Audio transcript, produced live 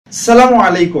আসসালামু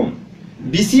আলাইকুম।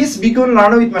 BCS Beacon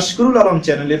learn with মাশকুরুল Alam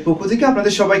চ্যানেলের পক্ষ থেকে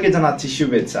আপনাদের সবাইকে জানাচ্ছি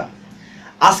শুভেচ্ছা।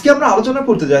 আজকে আমরা আলোচনা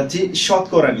করতে যাচ্ছি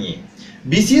শতকরা নিয়ে।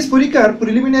 BCS পরীক্ষার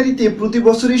প্রিলিমিনারিতে প্রতি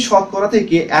বছরই শতকরা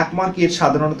থেকে 1 মার্কের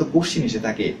সাধারণত কোশ্চেন এসে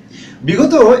থাকে।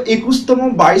 বিগত 21তম,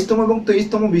 22তম এবং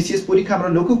 23তম BCS পরীক্ষা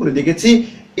আমরা লক্ষ্য করে দেখেছি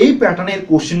এই প্যাটার্নের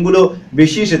কোশ্চেনগুলো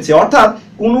বেশি এসেছে, অর্থাৎ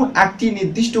কোনো একটি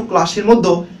নির্দিষ্ট ক্লাসের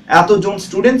মধ্যে এতজন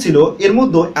স্টুডেন্ট ছিল, এর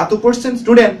মধ্যে এত পার্সেন্ট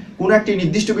স্টুডেন্ট কোনো একটি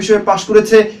নির্দিষ্ট বিষয়ে পাশ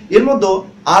করেছে, এর মধ্যে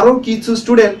আরো কিছু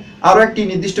স্টুডেন্ট আরো একটি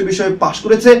নির্দিষ্ট বিষয়ে পাশ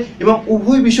করেছে এবং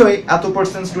উভয় বিষয়ে এত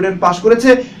পার্সেন্ট স্টুডেন্ট পাশ করেছে,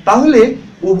 তাহলে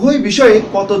উভয় বিষয়ে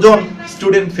কতজন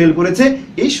স্টুডেন্ট ফেল করেছে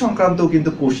এই সংক্রান্ত কিন্তু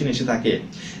কোশ্চেন এসে থাকে।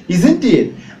 Isn't it?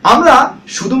 আমরা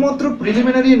শুধুমাত্র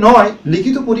প্রিলিমিনারি নয়,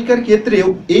 লিখিত পরীক্ষার ক্ষেত্রেও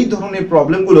এই ধরনের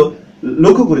প্রবলেমগুলো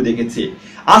লক্ষ্য করে দেখেছি।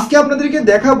 আজকে আপনাদেরকে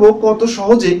দেখাবো কত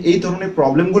সহজে এই ধরনের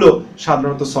প্রবলেমগুলো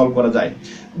সাধারণত সলভ করা যায়।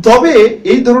 তবে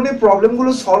এই ধরনের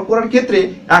প্রবলেমগুলো সলভ করার ক্ষেত্রে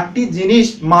একটি জিনিস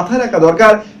মাথায় রাখা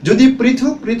দরকার, যদি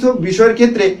পৃথক পৃথক বিষয়ের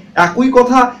ক্ষেত্রে একই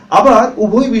কথা আবার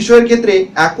উভয় বিষয়ের ক্ষেত্রে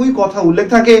একই কথা উল্লেখ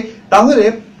থাকে, তাহলে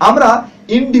আমরা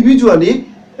ইন্ডিভিজুয়ালি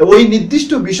ওই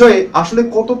নির্দিষ্ট বিষয়ে আসলে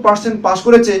কত পার্সেন্ট পাস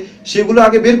করেছে সেগুলো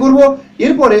আগে বের করব,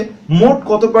 এরপরে মোট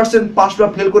কত পার্সেন্ট পাস বা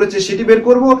ফেল করেছে সেটি বের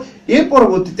করব, এর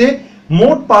পরবর্তীতে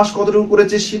মোট পাস কতটুকু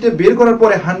করেছে সেটা বের করার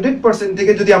পরে 100%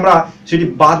 থেকে যদি আমরা সেটি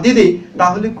বাদ দিয়ে দিই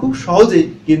তাহলে খুব সহজেই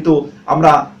কিন্তু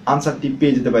আমরা আনসারটি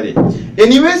পেয়ে যেতে পারি।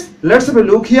 Anyways, let's have a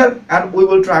look here and we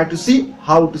will try to C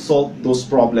how to solve those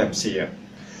problems here.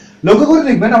 লক্ষ্য করে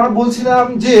দেখবেন, আমরা বলছিলাম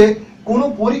যে কোন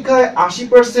পরীক্ষায়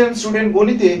 80% স্টুডেন্ট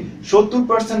গণিতে,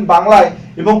 70% বাংলায়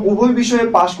এবং উভয় বিষয়ে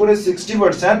পাস করে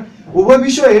 60%, উভয়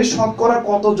বিষয়ে শতকরা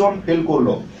কতজন ফেল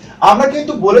করলো। আমরা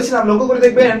কিন্তু বলেছিলাম, লক্ষ্য করে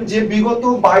দেখবেন যে বিগত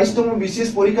 22তম BCS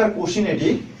পরীক্ষার কোশ্চেন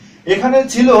এখানে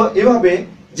ছিল এভাবে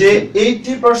যে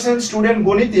 80% স্টুডেন্ট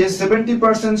গণিতে,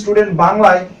 70% স্টুডেন্ট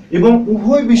বাংলায় এবং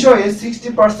উভয় বিষয়ে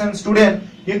 60% স্টুডেন্ট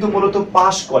কিন্তু মূলত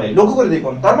পাস করে। লক্ষ্য করে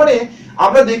দেখুন, তার মানে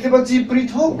আমরা দেখতে পাচ্ছি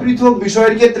পৃথক পৃথক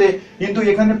বিষয়ের ক্ষেত্রে কিন্তু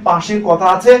এখানে পাশের কথা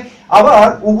আছে, আবার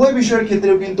উভয় বিষয়ের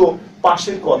ক্ষেত্রেও কিন্তু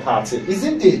পাশের কথা আছে।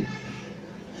 Isn't it?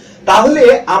 তাহলে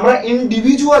আমরা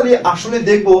ইন্ডিভিজুয়ালি আসলে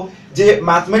দেখব যে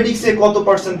ম্যাথমেটিক্সে কত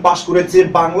পার্সেন্ট পাস করেছে,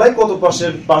 বাংলায় কত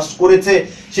পার্সেন্ট পাস করেছে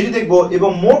সেটি দেখব এবং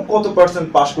মোট কত পার্সেন্ট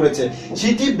পাস করেছে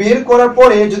সেটি বের করার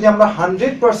পরে যদি আমরা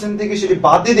 100% থেকে সেটি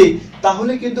বাদ দিয়ে দিই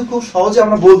তাহলে কিন্তু খুব সহজে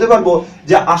আমরা বলতে পারবো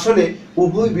যে আসলে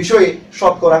উভয় বিষয়ে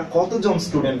শতকরা কতজন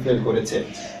স্টুডেন্ট ফেল করেছে।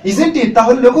 Isn't it?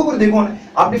 তাহলে লক্ষ্য করে দেখুন,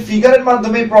 আপনি ফিগারের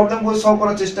মাধ্যমে প্রবলেমগুলো সলভ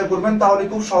করার চেষ্টা করবেন, তাহলে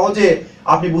খুব সহজে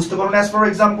আপনি বুঝতে পারবেন। অ্যাজ ফর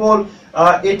এক্সাম্পল,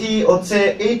 এটি হচ্ছে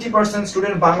 80%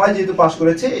 স্টুডেন্ট বাংলায় যেহেতু পাস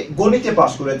করেছে, গণিতে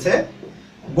পাস করেছে,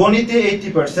 গণিতে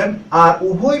 80% আর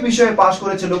উভয় বিষয়ে পাস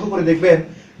করেছে। লক্ষ্য করে দেখবেন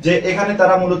যে এখানে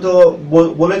তারা মূলত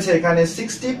বলেছে এখানে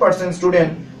 60%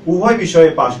 স্টুডেন্ট উভয় বিষয়ে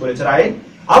পাস করেছে, রাইট?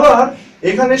 আবার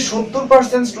এখানে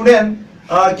 70% স্টুডেন্ট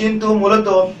কিন্তু মূলত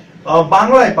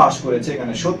বাংলায় পাস করেছে,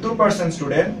 এখানে 70%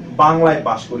 স্টুডেন্ট বাংলায়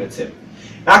পাস করেছে।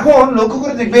 এখন লক্ষ্য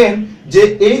করে দেখবেন যে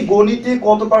এই গণিতে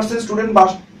কত পার্সেন্ট স্টুডেন্ট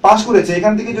পাস করেছে,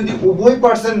 এখান থেকে যদি উভয়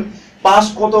পার্সেন্ট পাস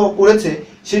কত করেছে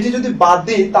সেটি যদি বাদ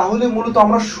দিই তাহলে মূলত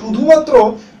আমরা শুধুমাত্র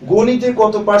গণিতে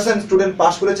কত পার্সেন্ট স্টুডেন্ট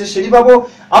পাস করেছে সেটি পাবো,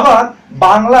 আবার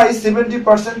বাংলায়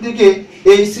 70% থেকে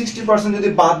এই 60% যদি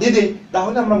বাদ দিয়ে দিই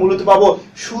তাহলে আমরা মূলত পাবো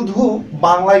শুধু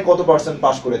বাংলায় কত পার্সেন্ট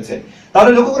পাস করেছে।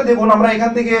 তাহলে লক্ষ্য করে দেখুন, আমরা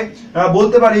এখান থেকে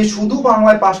বলতে পারি শুধু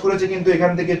বাংলায় পাস করেছে কিন্তু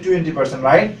এখান থেকে 20%,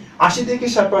 রাইট? 80 থেকে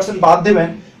 60% বাদ দেবেন,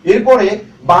 এরপরে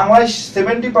বাংলায়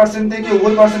 70% থেকে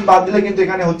উভয় পার্সেন্ট বাদ দিলে কিন্তু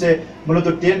এখানে হচ্ছে মূলত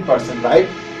 10%, রাইট?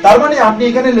 তার মানে আপনি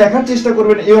এখানে লেখার চেষ্টা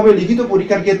করবেন এভাবে, লিখিত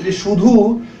পরীক্ষার ক্ষেত্রে শুধু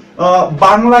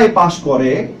বাংলায় পাস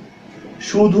করে,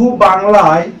 শুধু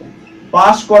বাংলায়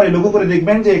পাস করে। লক্ষ্য করে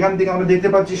দেখবেন যে এখান থেকে আমরা দেখতে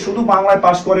পাচ্ছি শুধু বাংলায়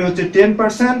পাস করে হচ্ছে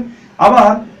 10%,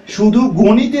 আবার শুধু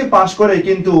গণিতে পাস করে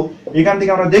কিন্তু এখান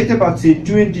থেকে আমরা দেখতে পাচ্ছি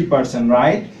 20%,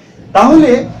 রাইট?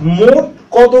 তাহলে মোট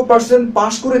কত পার্সেন্ট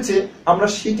পাস করেছে আমরা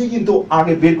সেটি কিন্তু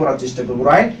আগে বের করার চেষ্টা করব,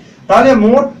 রাইট? তাহলে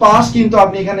মোট পাস কিন্তু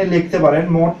আপনি এখানে লিখতে পারেন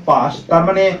মোট পাস, তার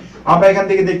মানে আমরা এখান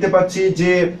থেকে দেখতে পাচ্ছি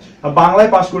যে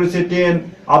বাংলায় পাস করেছে 10,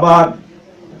 আবার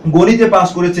গণিতে পাস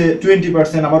করেছে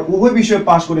 20%, আবার উভয় বিষয়ে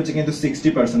পাস করেছে কিন্তু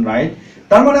 60%, রাইট?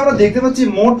 তার মানে আমরা দেখতে পাচ্ছি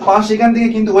মোট পাস এখান থেকে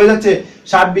কিন্তু হয়ে যাচ্ছে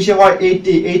 60 হয়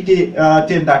 80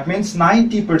 10, দ্যাট মিন্স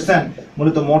 90%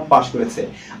 মূলত মোট পাস করেছে।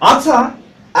 আচ্ছা,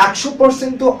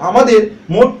 100% তো আমাদের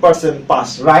মোট পার্সেন্ট পাস,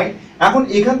 রাইট? এখন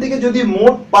এখান থেকে যদি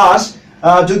মোট পাস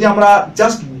যদি আমরা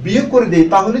জাস্ট বিয়োগ করে দেই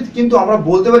তাহলে কিন্তু আমরা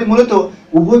বলতে পারি মূলত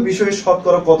উভয় বিষয়ে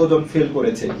শতকরা কতজন ফেল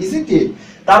করেছে। Isn't it?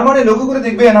 তার মানে লক্ষ্য করে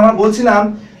দেখবেন, আমরা বলছিলাম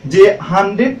যে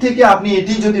 100 থেকে আপনি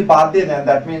এটি যদি বাদ দিয়ে দেন,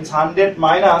 দ্যাট মিন্স 100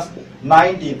 মাইনাস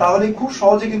 90, তাহলে খুব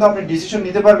সহজে কিন্তু আপনি ডিসিশন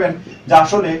নিতে পারবেন যে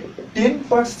আসলে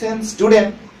 10% স্টুডেন্ট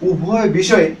উভয়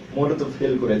বিষয়ে মূলত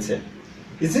ফেল করেছে।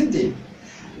 Isn't it?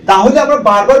 তাহলে আমরা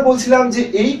বারবার বলছিলাম যে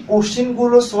এই কোশ্চেন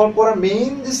গুলো সলভ করার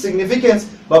মেইন যে সিগনিফিকেন্স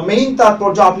বা মেইন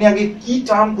তাৎপর্য, আপনি আগে কি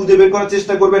টার্ম খুঁজে বের করার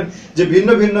চেষ্টা করবেন যে ভিন্ন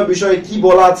ভিন্ন বিষয়ে কি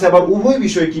বলা আছে, আবার উভয়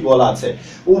বিষয়ে কি বলা আছে।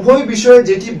 উভয় বিষয়ে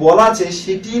যেটি বলা আছে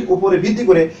সেটির উপরে ভিত্তি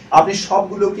করে আপনি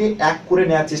সবগুলোকে এক করে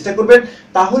নেওয়ার চেষ্টা করবেন,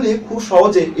 তাহলে খুব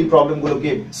সহজে এই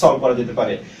প্রবলেমগুলোকে সলভ করা যেতে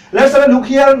পারে। Let's have a look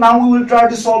here. Now we will try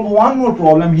to solve one more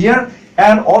problem here.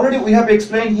 And already we have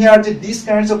explained here that these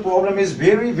kinds of problem is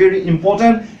very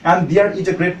important, and there is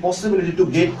a great possibility to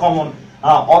get common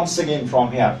once again from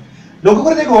here. লক্ষ্য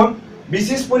করে দেখুন,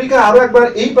 BCS পরীক্ষায় আরো একবার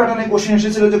এই প্যাটার্নে question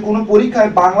এসেছিল যে কোন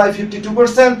পরীক্ষায় বাংলায়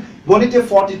 52%, গণিতে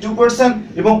 42%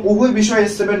 এবং উভয় বিষয়ে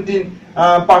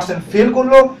 17% ফেল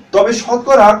করলো, তবে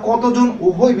শতকরা কতজন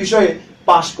উভয় বিষয়ে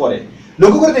পাস করে।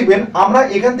 লক্ষ্য করে দেখবেন, আমরা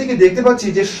এখান থেকে দেখতে পাচ্ছি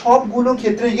যে সবগুলো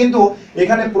ক্ষেত্রেই কিন্তু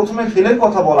এখানে প্রথমে ফেলের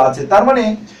কথা বলা আছে। তার মানে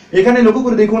এখানে লক্ষ্য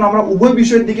করে দেখুন, আমরা উভয়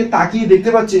বিষয়ের দিকে তাকিয়ে দেখতে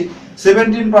পাচ্ছি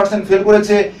 17% ফেল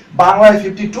করেছে, বাংলায়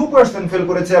 52% ফেল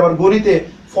করেছে, আবার গণিতে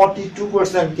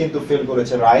 42% কিন্তু ফেল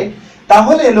করেছে, রাইট?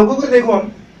 তাহলে লক্ষ্য করে দেখুন,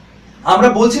 আমরা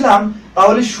বলছিলাম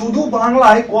তাহলে শুধু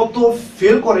বাংলায় কত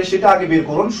ফেল করে সেটা আগে বের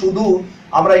করুন। শুধু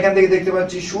আমরা এখান থেকে দেখতে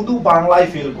পাচ্ছি শুধু বাংলায়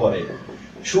ফেল করে,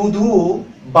 শুধু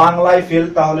বাংলায় ফেল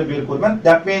তাহলে বের করবেন।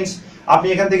 দ্যাট মিন্স আপনি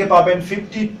এখান থেকে পাবেন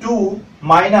 52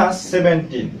 মাইনাস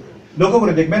 17। লক্ষ্য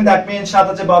করে দেখবেন, দ্যাট মিন্স 7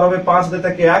 আছে 12 হবে 5 হাতে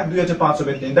থাকে 1, 2 আছে 5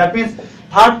 হবে 3। দ্যাট মিন্স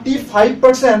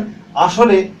 35%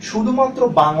 আসলে শুধুমাত্র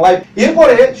বাংলায়।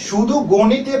 এরপরে শুধু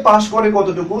গণিতে পাস করে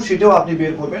কতটুকু সেটাও আপনি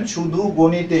বের করবেন। শুধু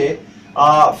গণিতে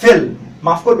ফেল,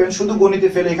 মাফ করবেন, শুধু গণিতে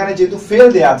ফেল, এখানে যেহেতু ফেল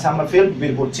দেয়া আছে আমরা ফেল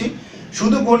বের করছি।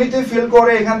 শুধু গণিতে ফেল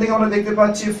করে এখান থেকে আমরা দেখতে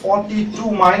পাচ্ছি 42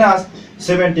 মাইনাস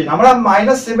 17। আমরা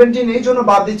মাইনাস 17 এই জন্য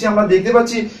বাদ দিচ্ছি, আমরা দেখতে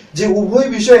পাচ্ছি যে উভয়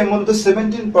বিষয়ে মূলত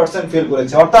 17% ফেল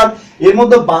করেছে, অর্থাৎ এর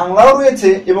মধ্যে বাংলাও রয়েছে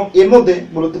এবং এর মধ্যে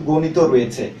মূলত গণিতও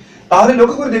রয়েছে। তাহলে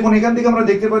লক্ষ্য করে দেখুন, এখান থেকে আমরা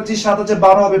দেখতে পাচ্ছি 7 আছে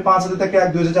 12 হবে 5 হাতে থাকে 1,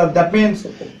 2 আছে 4। দ্যাট মিন্স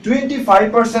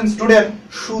 25% স্টুডেন্ট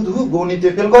শুধু গণিতে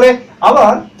ফেল করে,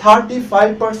 আবার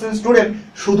 35% স্টুডেন্ট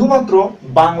শুধুমাত্র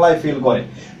বাংলায় ফেল করে।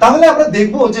 তাহলে আমরা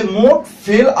দেখব যে মোট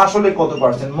ফেল আসলে কত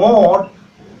পার্সেন্ট, মোট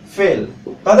ফেল।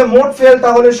 তাহলে মোট ফেল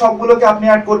তাহলে সবগুলোকে আপনি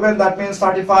অ্যাড করবেন। That means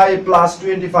 35 plus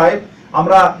 25।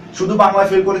 আমরা শুধু বাংলায়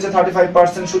ফেল করেছে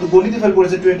 35%, শুধু গণিতে ফেল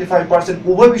করেছে 25%,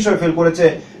 উভয় বিষয়ে ফেল করেছে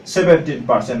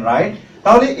 17%, রাইট?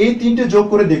 তাহলে এই তিনটে যোগ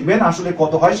করে দেখবেন আসলে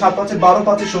কত হয়। 7 আছে 12,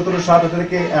 5 17, 7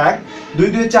 থেকে 1, 2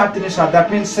 2 4 3 7। দ্যাট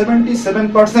মিন্স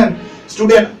 77%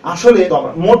 স্টুডেন্ট আসলে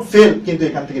মোট ফেল কিন্তু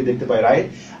এখান থেকে দেখতে পাই, রাইট?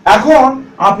 এখন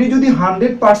আপনি যদি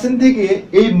 100% থেকে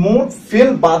এই মোট ফেল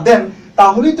বাদ দেন,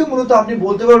 তাহলেই তো মূলত আপনি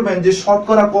বলতে পারবেন যে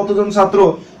শতকরা কতজন ছাত্র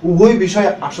উভয় বিষয়ে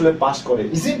আসলে পাস করে,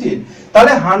 ইজন্ট ইট?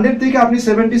 তাহলে 100 থেকে আপনি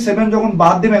 77 যখন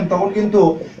বাদ দিবেন তখন কিন্তু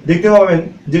দেখতে পাবেন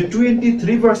যে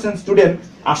 23% স্টুডেন্ট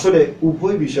আসলে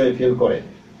উভয় বিষয়ে ফেল করে,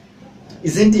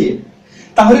 ইজন্ট ইট?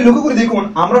 তাহলে লক্ষ্য করে দেখুন,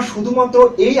 আমরা শুধুমাত্র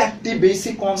এই একটি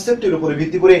বেসিক কনসেপ্টের উপরে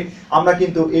ভিত্তি করে আমরা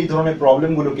কিন্তু এই ধরনের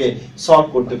প্রবলেমগুলোকে সলভ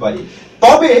করতে পারি।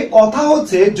 তবে কথা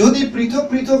হচ্ছে, যদি পৃথক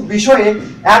পৃথক বিষয়ে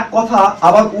এক কথা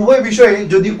আবার উভয় বিষয়ে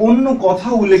যদি অন্য কথা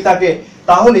উল্লেখ থাকে,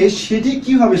 তাহলে সেটি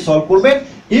কিভাবে সলভ করবেন,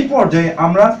 এই পর্যায়ে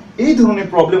আমরা এই ধরনের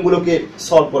প্রবলেমগুলোকে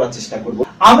সলভ করার চেষ্টা করব।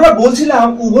 আমরা বলছিলাম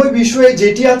উভয় বিষয়ে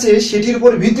যেটি আছে সেটির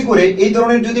উপর ভিত্তি করে এই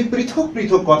ধরনের যদি পৃথক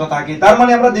পৃথক কথা থাকে, তার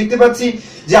মানে আমরা দেখতে পাচ্ছি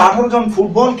যে 18 জন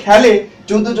ফুটবল খেলে,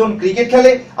 14 জন ক্রিকেট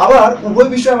খেলে, আবার উভয়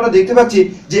বিষয়ে আমরা দেখতে পাচ্ছি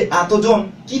যে এতজন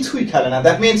কিছুই খেলে না।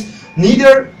 That means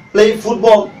neither play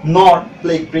football not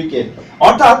play cricket,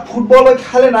 অর্থাৎ ফুটবলও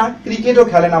খেলে না ক্রিকেটও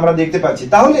খেলে না আমরা দেখতে পাচ্ছি।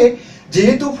 তাহলে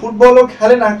যেহেতু ফুটবলও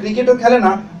খেলে না ক্রিকেটও খেলে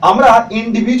না, আমরা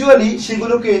ইন্ডিভিজুয়ালি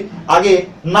সেগুলোকে আগে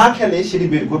না খেলে সেটি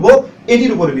বের করব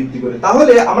এটির উপরে ভিত্তি করে।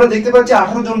 তাহলে আমরা দেখতে পাচ্ছি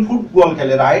 18 জন ফুটবল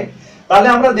খেলে, রাইট? তাহলে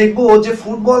আমরা দেখব যে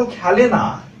ফুটবল খেলে না,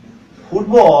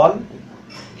 ফুটবল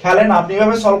খেলে না। আপনি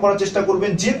এভাবে সলভ করার চেষ্টা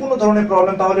করবেন যে কোনো ধরনের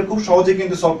প্রবলেম, তাহলে খুব সহজে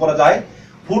কিন্তু সলভ করা যায়।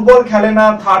 ফুটবল খেলে না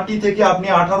 30 থেকে আপনি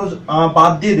 18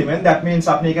 বাদ দিয়ে দিবেন। দ্যাট মিন্স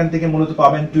আপনি এখান থেকে মূলত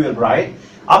পাবেন 12, রাইট?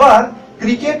 আবার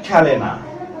ক্রিকেট খেলে না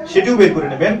সেটিও বের করে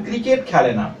নেবেন, ক্রিকেট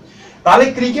খেলে না। তাহলে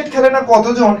ক্রিকেট খেলে না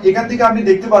কতজন, এখান থেকে আপনি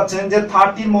দেখতে পাচ্ছেন যে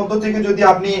 30 মধ্য থেকে যদি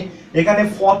আপনি এখানে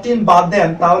 14 বাদ দেন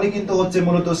তাহলে কিন্তু হচ্ছে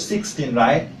মূলত 16,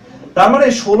 রাইট? তার মানে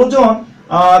 16 জন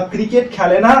ক্রিকেট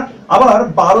খেলে না, আবার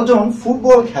 12 জন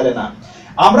ফুটবল খেলে না।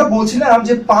 আমরা বলছিলাম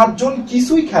যে 5 জন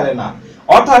কিছুই খেলে না,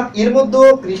 অর্থাৎ এর মধ্যে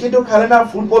ক্রিকেটও খেলে না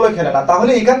ফুটবলও খেলে না।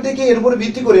 তাহলে এখান থেকে এর উপর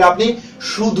ভিত্তি করে আপনি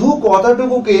শুধু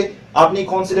কথাটুকুকে আপনি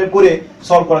কনসিডার করে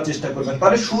সলভ করার চেষ্টা করবেন।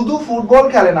 তাহলে শুধু ফুটবল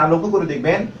খেলে না, লক্ষ্য করে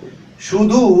দেখবেন,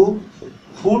 শুধু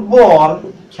ফুটবল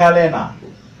খেলে না,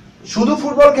 শুধু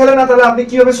ফুটবল খেলে না। তাহলে আপনি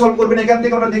কিভাবে সলভ করবেন? এখান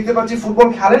থেকে আমরা দেখতে পাচ্ছি ফুটবল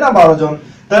খেলে না 12 জন,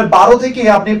 তাহলে 12 থেকে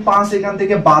আপনি 5 এখান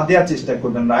থেকে বাদ দেওয়ার চেষ্টা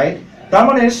করবেন, রাইট? তার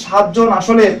মানে 7 জন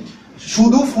আসলে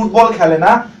শুধু ফুটবল খেলে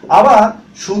না, আবার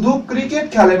শুধু ক্রিকেট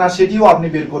খেলে না সেটিও আপনি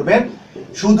বের করবেন।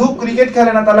 শুধু ক্রিকেট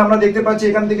খেলে না, তাহলে আমরা দেখতে পাচ্ছি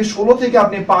এখান থেকে 16 থেকে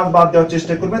আপনি 5 বাদ দেওয়ার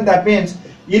চেষ্টা করবেন। That means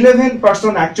 11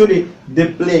 person actually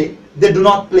they do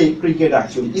not play cricket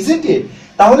actually, isn't it?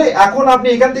 তাহলে এখন আপনি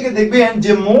এখান থেকে দেখবেন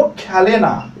যে মোট খেলে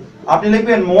না, আপনি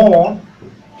লিখবেন মোট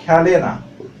খেলে না,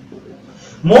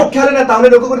 মোট খেলে না। তাহলে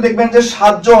লক্ষ্য করে দেখবেন যে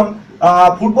 7 জন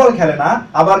ফুটবল খেলে না,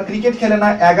 আবার ক্রিকেট খেলে না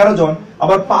 11 জন,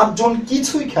 আবার 5 জন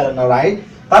কিছুই খেলে না, রাইট?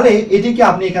 তাহলে এটিকে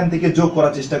আপনি এখান থেকে যোগ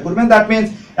করার চেষ্টা করবেন। দ্যাট মিন্স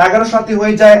 11 সাথে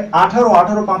হয়ে যায় 18,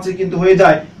 18 5 কিন্তু হয়ে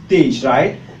যায় 23,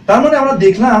 রাইট? তার মানে আমরা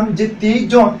দেখলাম যে 23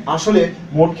 জন আসলে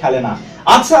মোট খেলে না।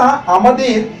 আচ্ছা,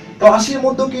 আমাদের ক্লাসের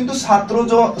মধ্যে কিন্তু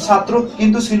ছাত্র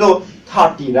কিন্তু ছিল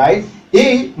 30, রাইট?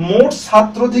 এই মোট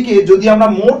ছাত্র থেকে যদি আমরা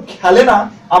মোট খেলে না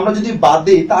আমরা যদি বাদ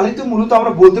দিই, তাহলে তো মূলত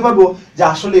আমরা বলতে পারবো যে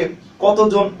আসলে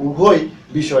কতজন উভয়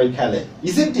বিষয় খেলে,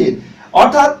 ইজন্ট ইট?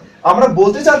 অর্থাৎ আমরা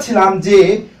বলতে চাচ্ছিলাম যে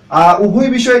উভয়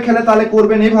বিষয়ে খেলে, তাহলে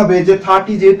করবেন এইভাবে যে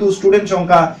 30 যেহেতু স্টুডেন্ট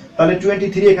সংখ্যা, তাহলে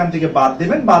 23 এখান থেকে বাদ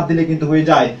দেবেন, বাদ দিলে কিন্তু হয়ে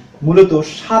যায় মূলত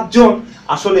 7 জন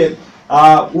আসলে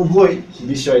উভয়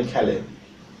বিষয় খেলে।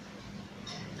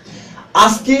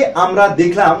 আজকে আমরা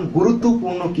দেখলাম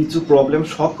গুরুত্বপূর্ণ কিছু প্রবলেম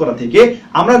সলভ করা থেকে।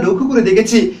 আমরা লক্ষ্য করে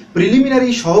দেখেছি প্রিলিমিনারি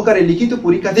সহকারে লিখিত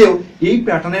পরীক্ষাতেও এই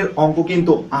প্যাটার্নের অঙ্ক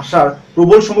কিন্তু আসার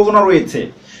প্রবল সম্ভাবনা রয়েছে।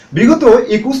 বিগত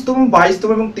 21তম, 22তম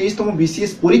এবং 23তম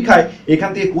বিসিএস পরীক্ষায় এখান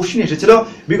থেকে কোশ্চেন এসেছিল।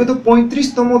 বিগত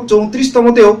 35তম,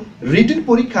 34তমতেও রিটেন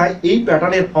পরীক্ষায় এই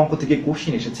প্যাটার্নের অঙ্ক থেকে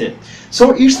কোশ্চেন এসেছে। So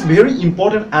it's very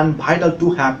important and vital to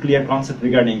have clear concept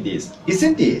regarding this,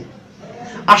 isn't it?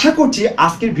 আশা করছি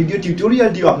আজকের ভিডিও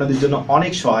টিউটোরিয়ালটিও আপনাদের জন্য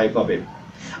অনেক সহায়ক হবে।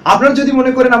 আপনারা যদি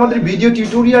মনে করেন আমাদের ভিডিও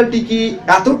টিউটোরিয়ালটি কি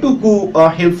এতটুকু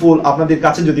হেল্পফুল আপনাদের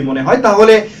কাছে যদি মনে হয়,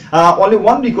 তাহলে only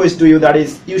one request to you, that is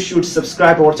you should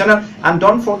subscribe our channel and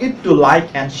don't forget to like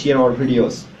and share our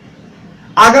videos.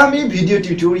 আগামী ভিডিও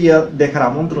টিউটোরিয়াল দেখার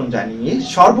আমন্ত্রণ জানিয়ে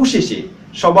সর্বশেষে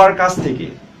সবার কাছ থেকে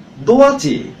দোয়া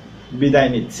চেয়ে বিদায়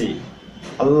নিচ্ছি।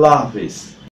 আল্লাহ হাফেজ।